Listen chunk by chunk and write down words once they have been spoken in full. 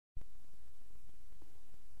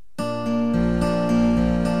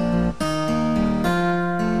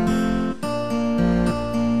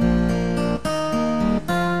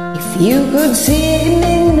you could see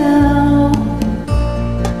me now,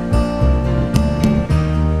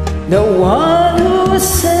 the one who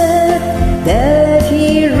said that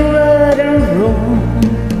he'd rather roam,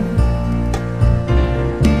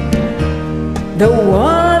 the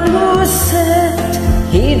one who said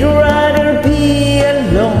he'd rather be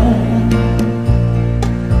alone.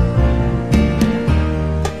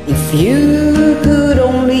 If you could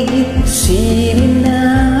only see me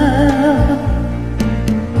now,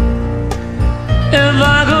 if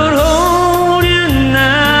I could hold you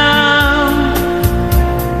now,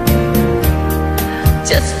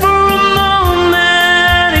 just for a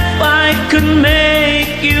moment, if I could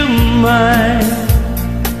make you mine,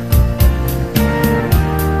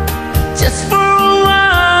 just for a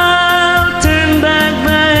while, turn back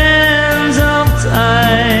the hands of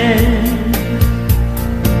time.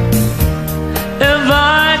 If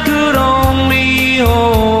I could only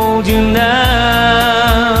hold you now.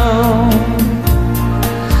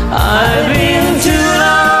 I've been too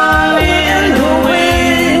long in the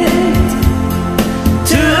wind,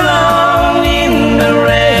 too long in the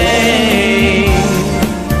rain,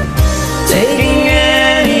 taking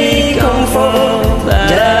any comfort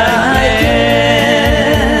that I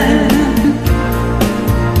can.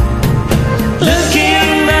 Looking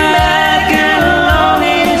back and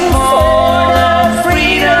longing for the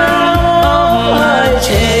freedom of my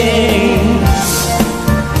chains,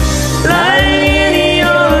 lying in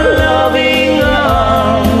your loving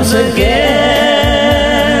arms again.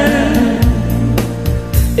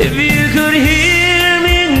 If you could hear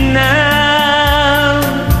me now,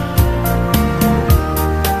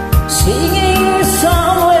 singing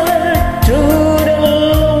somewhere through the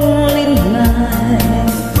lonely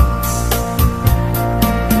nights,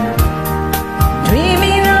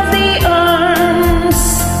 dreaming of the arms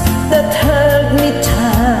that held me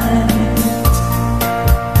tight.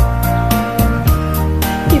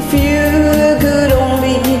 If you could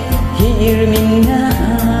only hear me now,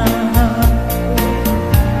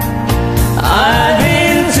 I've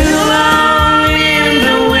been too long in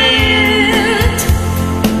the wind,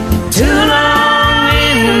 too long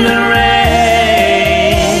in the rain,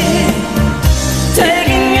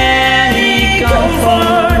 taking any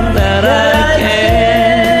comfort that I can.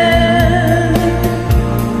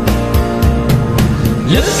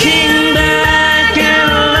 Looking back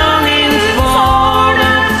and longing for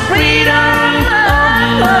the freedom of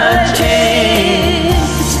my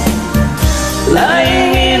chains,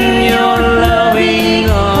 lying in your loving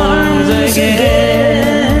arms again.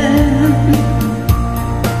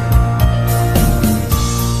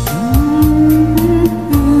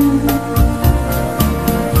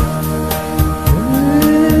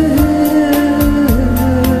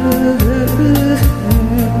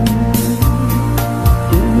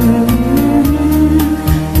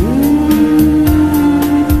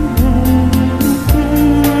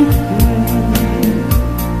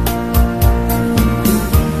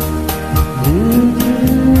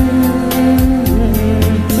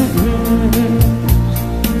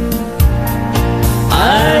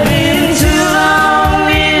 I've been too long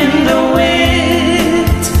in the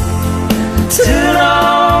wind, too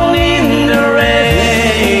long in the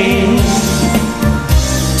rain,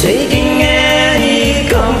 taking any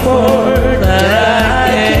comfort that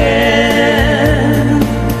I can.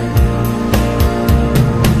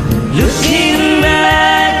 Looking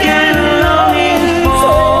back and longing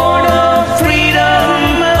for the freedom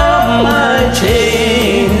of my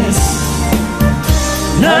chains,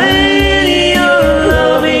 lying in your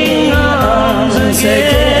loving arms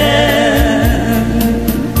again,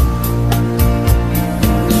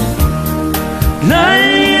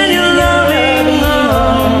 lying in your loving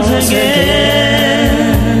arms again,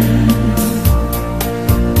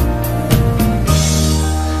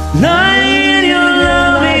 lying in your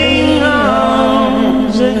loving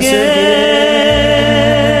arms again.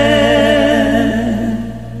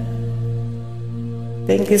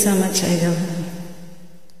 thank you so much, Idol.